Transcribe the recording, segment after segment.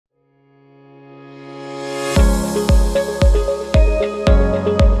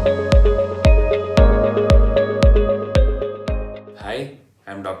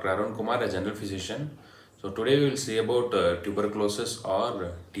Dr. Arun Kumar, a general physician. So today we will see about tuberculosis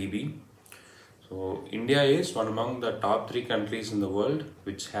or TB. So India is one among the top 3 countries in the world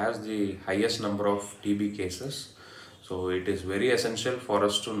which has the highest number of TB cases. So it is very essential for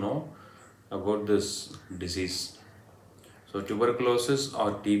us to know about this disease. So tuberculosis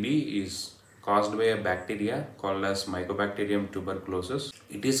or TB is caused by a bacteria called as Mycobacterium tuberculosis.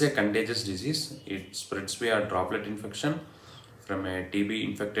 It is a contagious disease. It spreads via droplet infection from a TB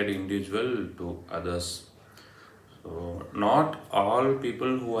infected individual to others. So not all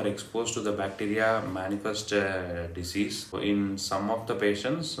people who are exposed to the bacteria manifest a disease. In some of the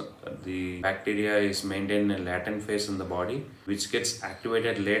patients, the bacteria is maintained in a latent phase in the body, which gets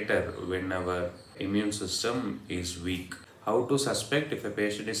activated later when our immune system is weak. How to suspect if a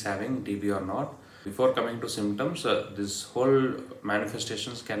patient is having TB or not? Before coming to symptoms, this whole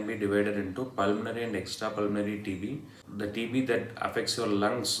manifestations can be divided into pulmonary and extrapulmonary TB. The TB that affects your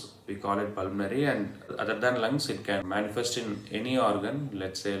lungs, we call it pulmonary, and other than lungs, it can manifest in any organ,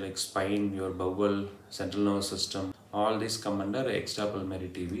 let's say like spine, your bowel, central nervous system. All these come under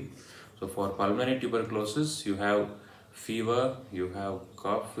extrapulmonary TB. So for pulmonary tuberculosis, you have fever, you have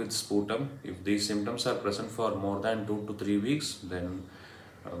cough with sputum. If these symptoms are present for more than 2 to 3 weeks, then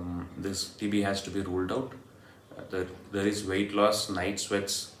this TB has to be ruled out. There is weight loss, night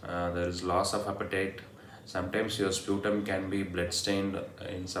sweats, there is loss of appetite. Sometimes your sputum can be blood stained.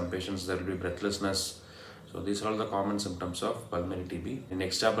 In some patients there will be breathlessness. So these are all the common symptoms of pulmonary TB. In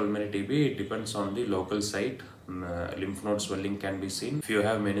extrapulmonary TB, it depends on the local site. Lymph node swelling can be seen. If you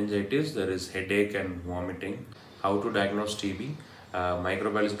have meningitis, there is headache and vomiting. How to diagnose TB?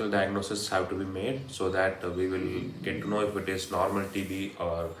 Microbiological diagnosis have to be made so that we will get to know if it is normal TB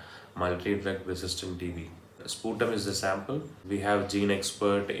or multi-drug resistant TB. Sputum is the sample. We have gene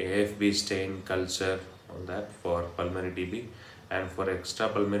expert, AFB stain, culture, all that for pulmonary TB. And for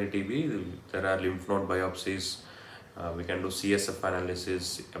extrapulmonary TB, there are lymph node biopsies. We can do CSF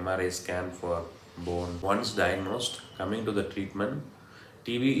analysis, MRI scan for bone. Once diagnosed, coming to the treatment,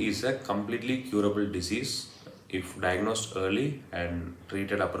 TB is a completely curable disease if diagnosed early and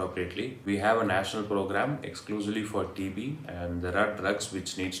treated appropriately. We have a national program exclusively for TB, and there are drugs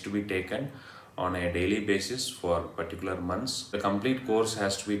which needs to be taken on a daily basis for particular months. The complete course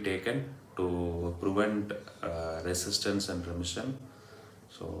has to be taken to prevent resistance and remission.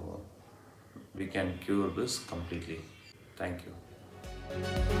 So we can cure this completely. Thank you.